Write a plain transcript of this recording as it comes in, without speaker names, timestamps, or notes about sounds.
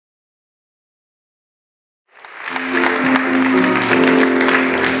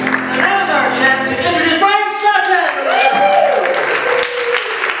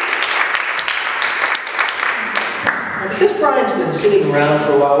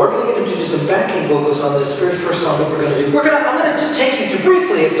we're going to get him to do some backing vocals on this very first song that we're going to do. I'm going to just take you through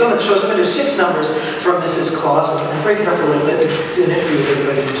briefly of some of the shows. I'm going to do 6 numbers from Mrs. Claus, and I'm going to break it up a little bit and do an interview with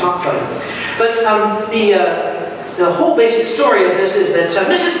everybody to talk about it. But the whole basic story of this is that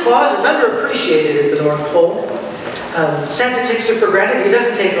Mrs. Claus is underappreciated at the North Pole. Santa takes her for granted. He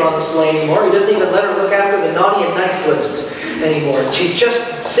doesn't take her on the sleigh anymore. He doesn't even let her look after the naughty and nice list anymore. She's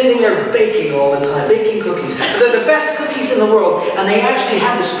just sitting there baking all the time, baking cookies. They're the best cookies in the world, and they actually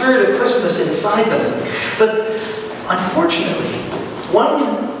have the spirit of Christmas inside them. But unfortunately,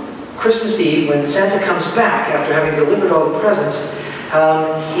 one Christmas Eve, when Santa comes back after having delivered all the presents,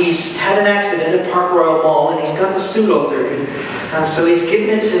 he's had an accident at Park Royal Mall, and he's got the suit all dirty. So he's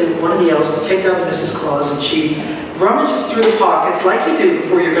given it to one of the elves to take down to Mrs. Claus, and she rummages through the pockets like you do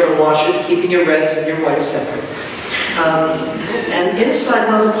before you're going to wash it, keeping your reds and your whites separate. And inside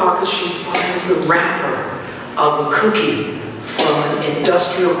one of the pockets, she finds the wrapper of a cookie from an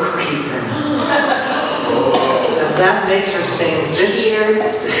industrial cookie firm. And that makes her sing this year.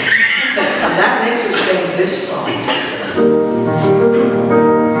 And that makes her sing this song.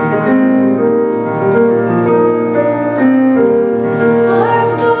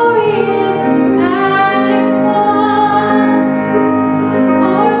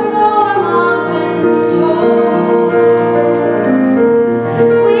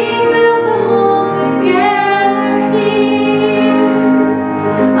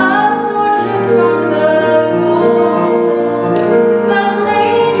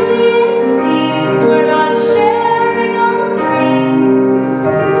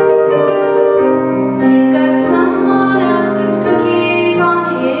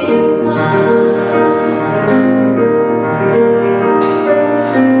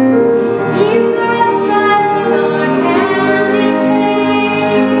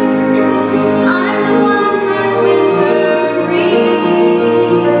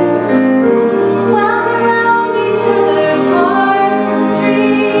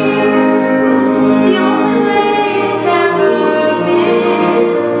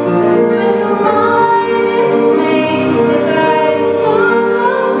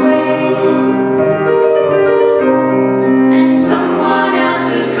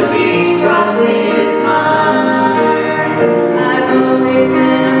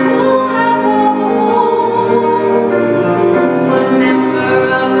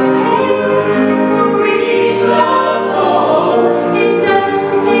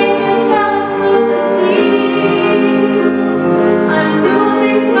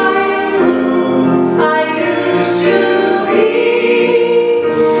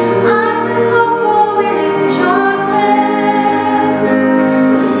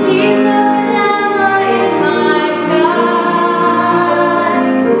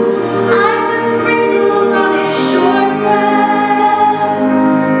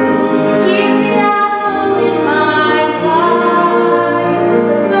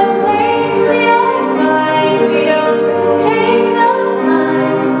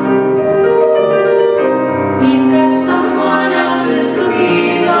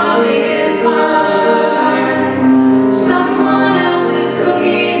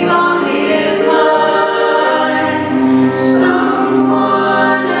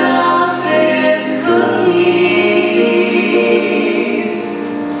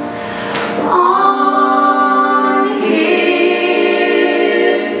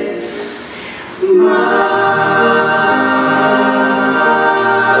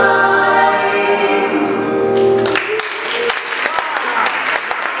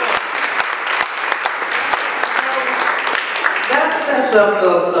 Up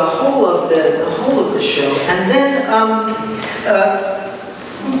the whole of the show, and then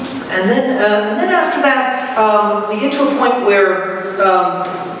after that, we get to a point where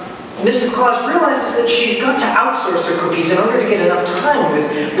Mrs. Claus realizes that she's got to outsource her cookies in order to get enough time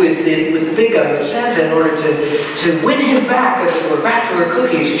with the big guy, with Santa, in order to win him back, as it were, back to her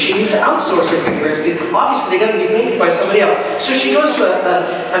cookies. She needs to outsource her cookie recipes. Obviously, they got to be made by somebody else. So she goes to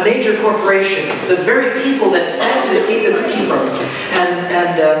a major corporation, the very people that Santa ate the cookie from,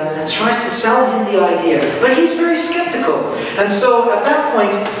 and tries to sell him the idea. But he's very skeptical, and so at that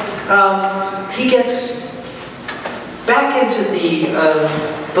point, he gets back into the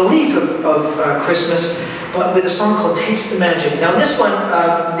belief of Christmas, but with a song called Taste the Magic. Now this one,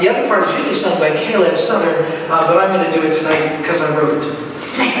 the other part is usually sung by Caleb Southern, but I'm going to do it tonight because I wrote it.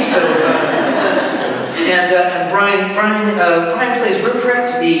 So, and Brian plays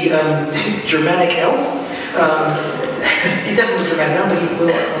Ruprecht, the Germanic elf. He doesn't look Germanic now, but he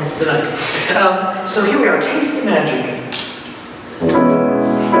will tonight. So here we are, Taste the Magic.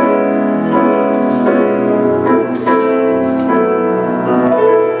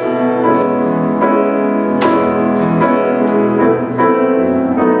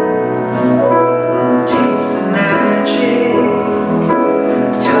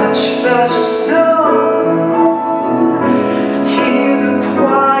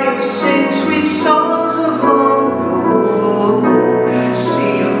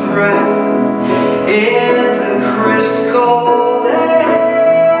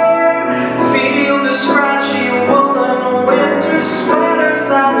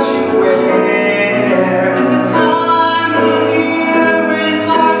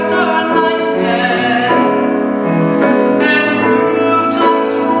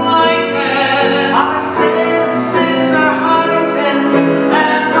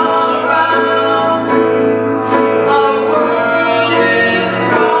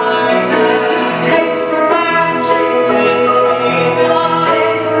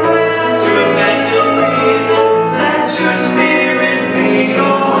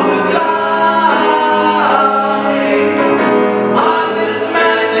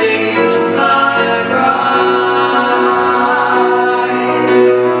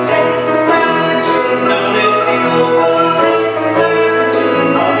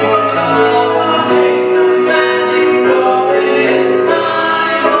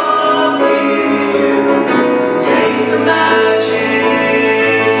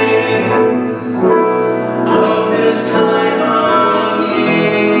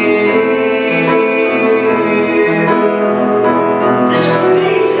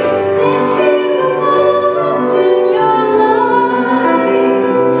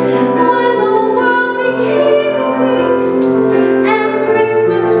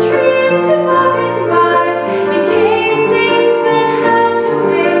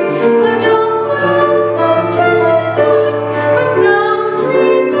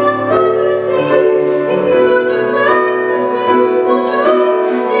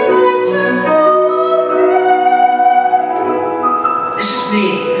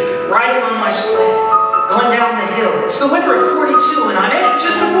 2 and I'm 8,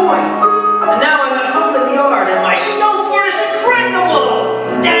 just a boy. And now I'm at home in the yard and my snow fort is impregnable.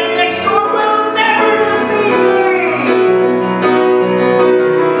 Daddy next door will never defeat me.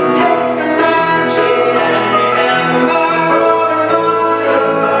 Taste the magic and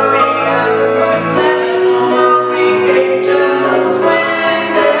glowing angels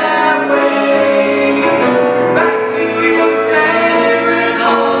wend their way back to your favorite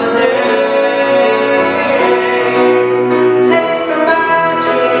holiday. Taste the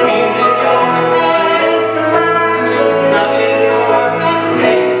magic, taste the magic,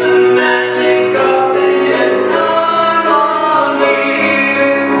 taste the magic of this time of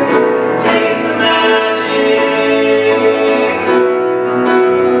year. Taste the magic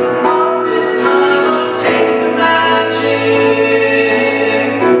of this time of taste the magic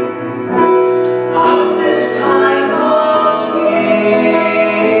of this time of year.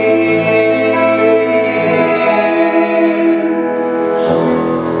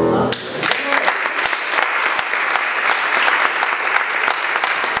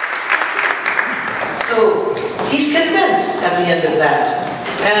 So he's convinced at the end of that.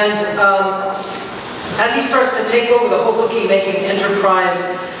 And as he starts to take over the whole cookie-making enterprise,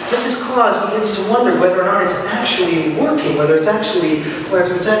 Mrs. Claus begins to wonder whether or not it's actually working, whether it's actually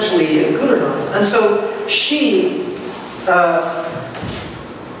good or not. And so she, sorry,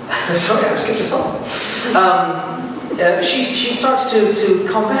 I skipped a song. She starts to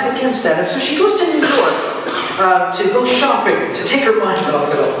combat against that, and so she goes to New York to go shopping, to take her mind off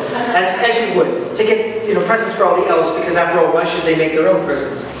it all, as you would, to get presents for all the elves, because after all, why should they make their own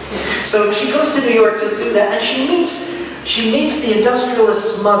presents? So she goes to New York to do that, and she meets the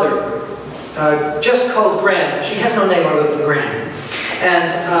industrialist's mother, just called Gran. She has no name other than Gran.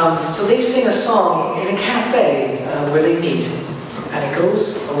 And so they sing a song in a cafe where they meet. And it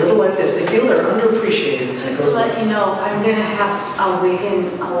goes a little like this. They feel they're underappreciated. Just to let you know, I'm going to have a wig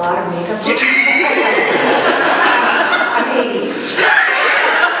and a lot of makeup on. I'm 80.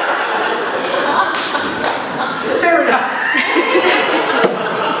 Fair enough.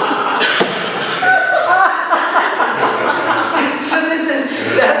 So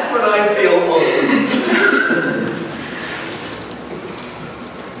that's when I feel old.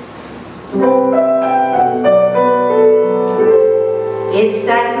 It's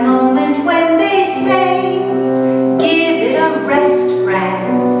that moment when they say, give it a rest,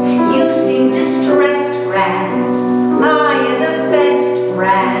 Gran. You seem distressed, Gran. I am the best,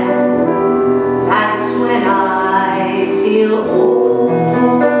 Gran. That's when I feel old.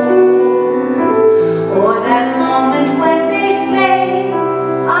 Or that moment when they say,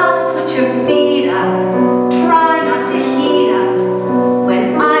 I'll put your feet up, try not to heat up.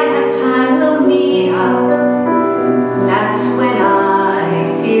 When I have time, we'll meet up. That's when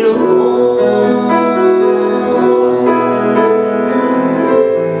I feel old.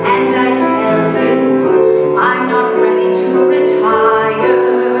 And I tell you, I'm not ready to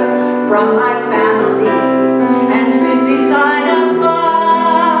retire from my family and sit beside a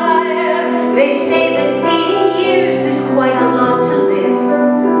fire. They say that 80 years is quite a lot to live.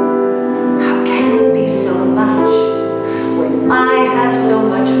 How can it be so much when I have so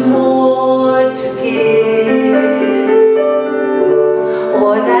much more to give?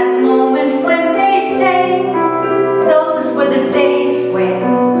 Or that moment when they say, those were the days when,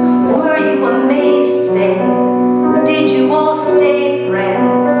 were you amazed then? Did you all stay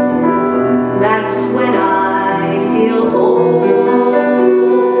friends? That's when I feel old.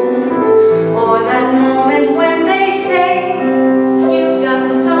 Or that moment when they say, you've done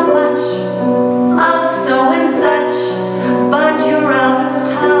so much of so and such, but you're out of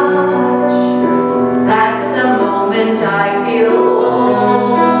touch. That's the moment I feel old.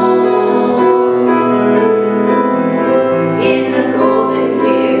 In the golden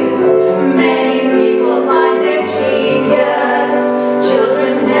years, many people find their genius.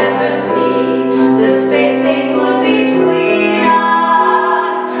 Children never see the space they put between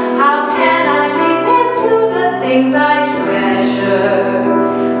us. How can I lead them to the things I treasure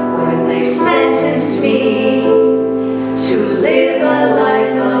when they've sentenced me to live a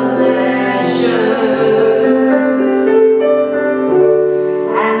life of leisure?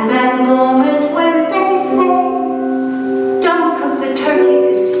 And that moment when they say, don't cook the turkey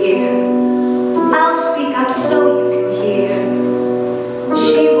this year, I'll speak up so you can hear.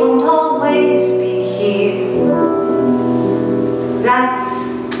 She won't always be here. That's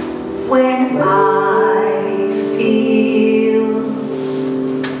when I feel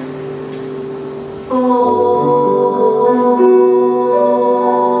old.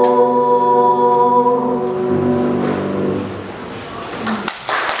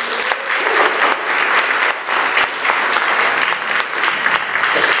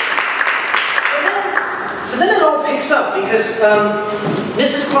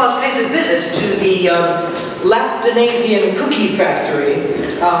 Mrs. Claus pays a visit to the Lapdanavian cookie factory,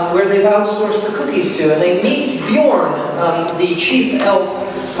 where they've outsourced the cookies to, and they meet Bjorn, the chief elf,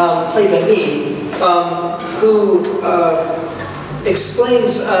 played by me, who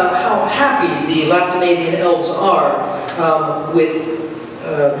explains how happy the Lapdanavian elves are with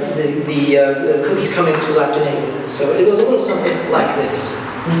the cookies coming to Lapdanavia. So it goes a little something like this.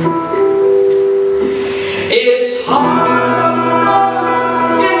 It's hard up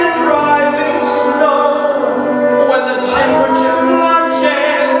north in the driving snow when the temperature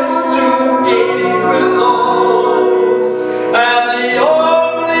plunges to 80 below, and the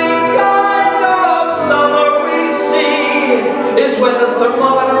only kind of summer we see is when the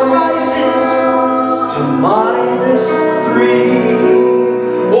thermometer rises to -3.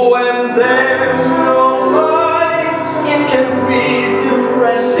 When there's no light, it can be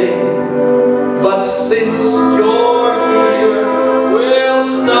depressing. But since you're here, we'll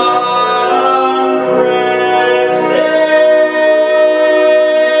start undressing.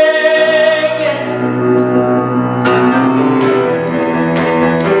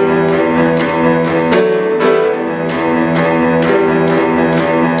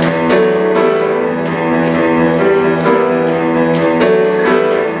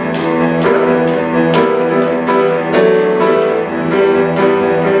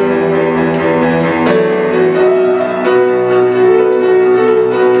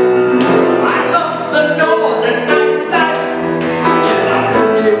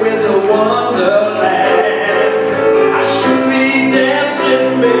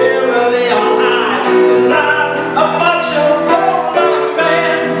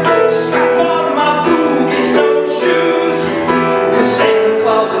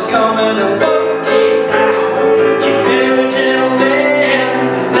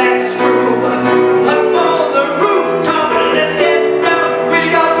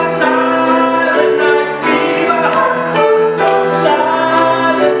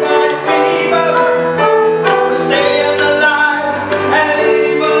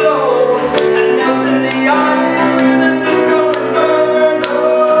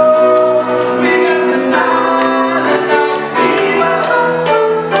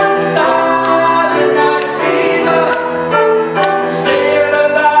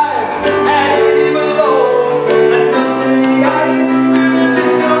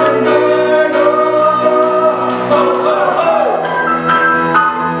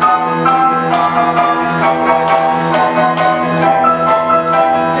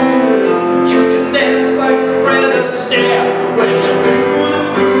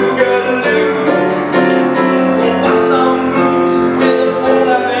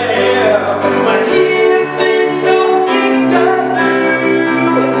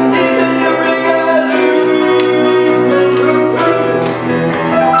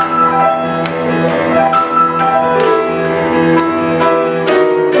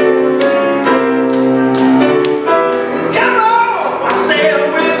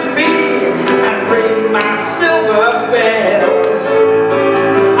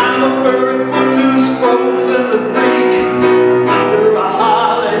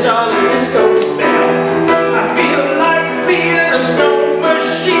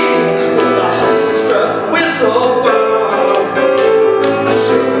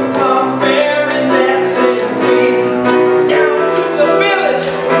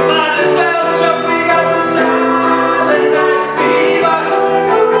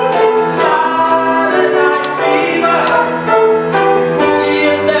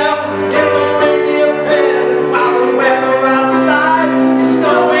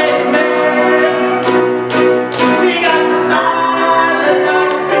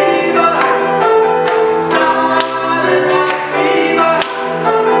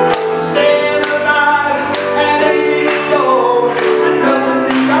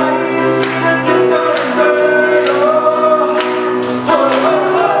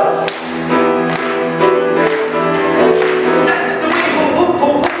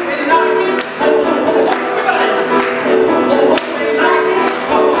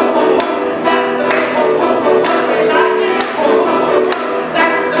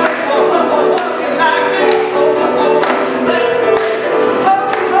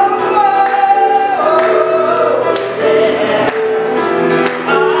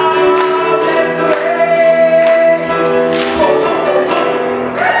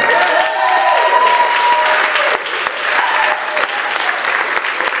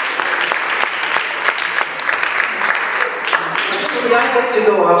 To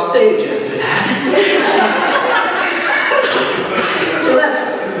go off stage after that.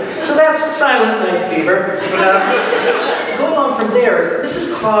 so that's Silent Night Fever. going on from there,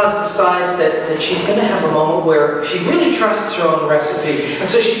 Mrs. Claus decides that she's going to have a moment where she really trusts her own recipe. And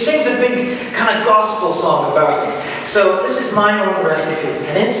so she sings a big kind of gospel song about it. So this is my own recipe,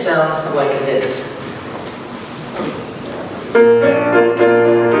 and it sounds like this.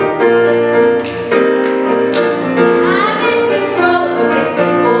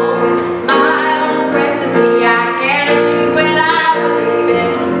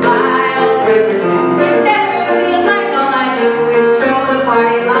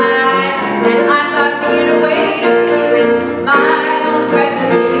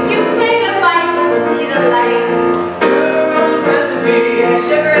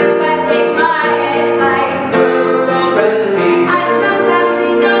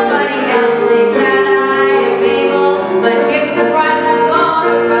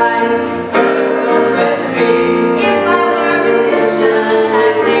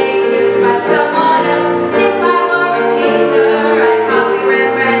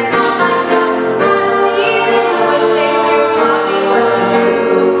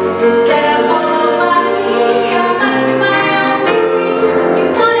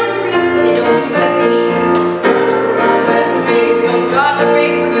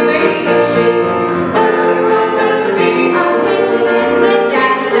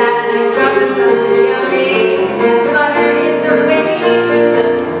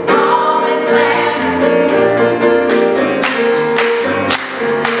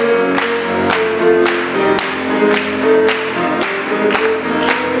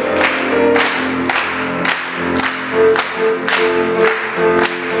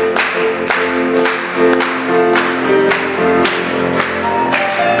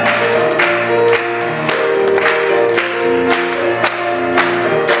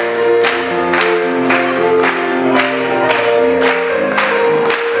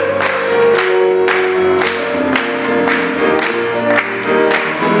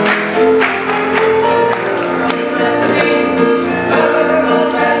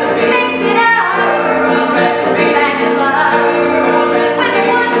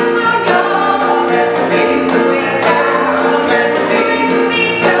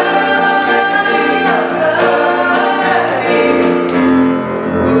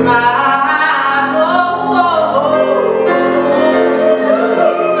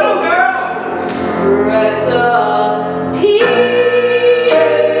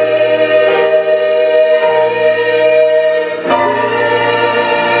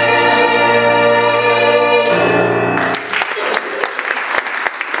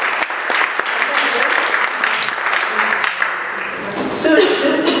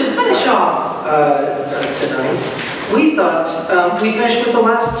 We finished with the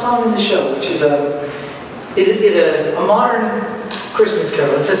last song in the show, which is a modern Christmas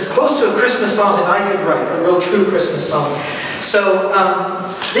carol. It's as close to a Christmas song as I could write, a real true Christmas song. So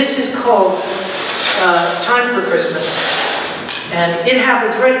this is called Time for Christmas. And it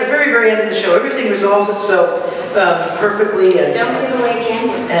happens right at the very, very end of the show. Everything resolves itself perfectly. And, don't give away the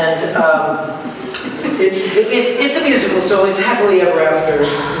ending. And it's a musical, so it's happily ever after.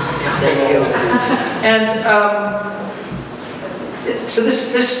 There you go. And so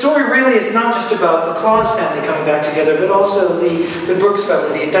this story really is not just about the Claus family coming back together, but also the Brooks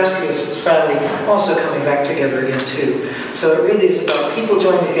family, the Industrious family, also coming back together again too. So it really is about people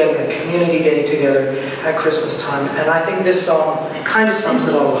joining together and community getting together at Christmas time. And I think this song kind of sums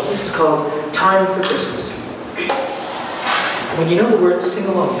it all up. This is called Time for Christmas. When you know the words, sing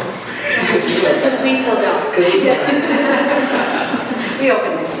along. Because we still don't. We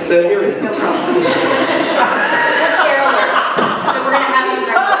open it. So here it is. No problem. We're carolers, so we're going to have these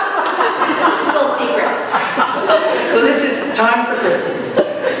in our book. Just a little secret. So this is Time for Christmas.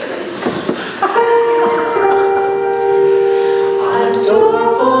 A door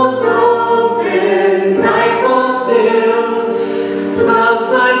falls open, night falls still, clouds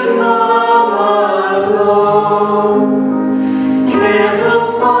fly to Mama alone, candles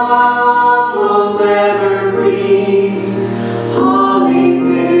bubbles evergreen, holly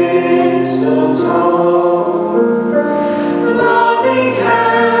mistletoe. Loving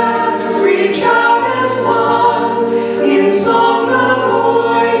hands reach out as one, in song the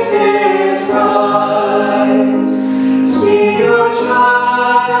voices rise. See your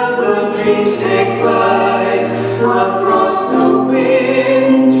childhood dreams take flight across the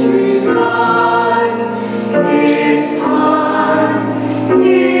wintry skies. It's time,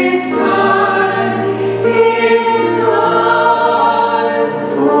 it's time, it's time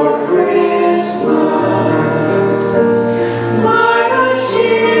for Christmas. By the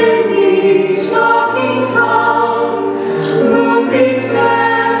chimney, stockings hung, moonbeams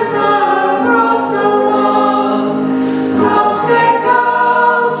dance across the lawn.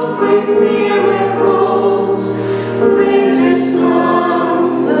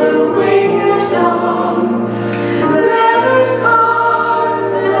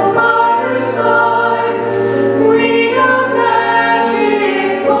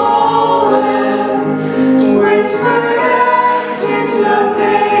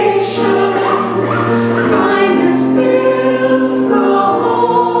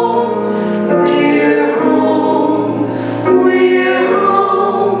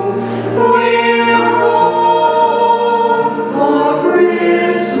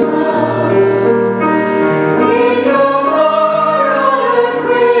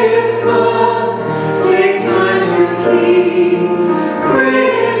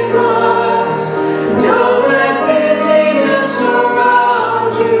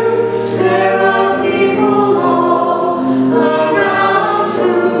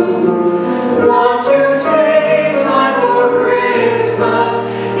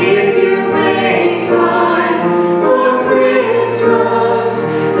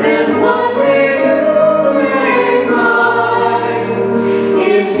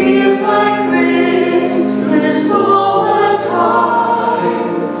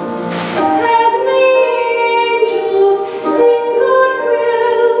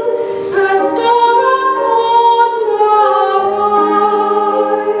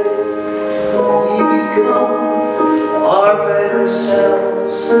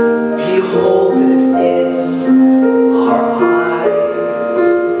 behold it in our eyes.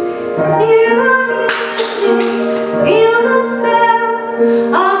 Hear the music, feel the smell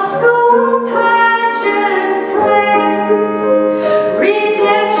of school pageant plays,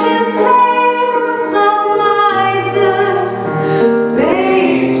 redemption tales of misers,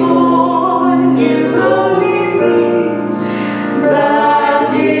 babes born in lonely wreaths. The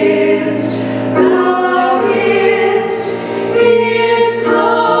gift is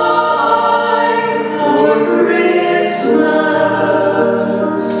time for Christmas.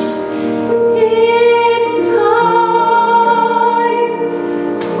 It's time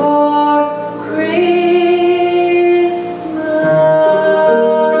for Christmas.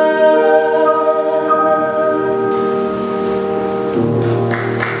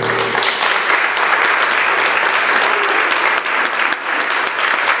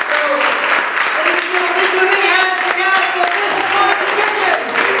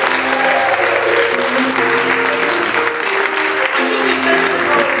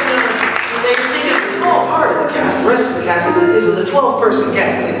 The rest of the cast is a 12-person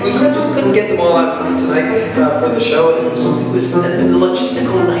cast, and we just couldn't get them all out tonight for the show. It was a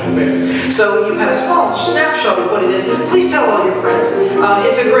logistical nightmare. So you've had a small snapshot of what it is. Please tell all your friends.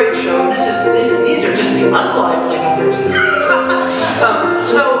 It's a great show. These are just the unlively numbers.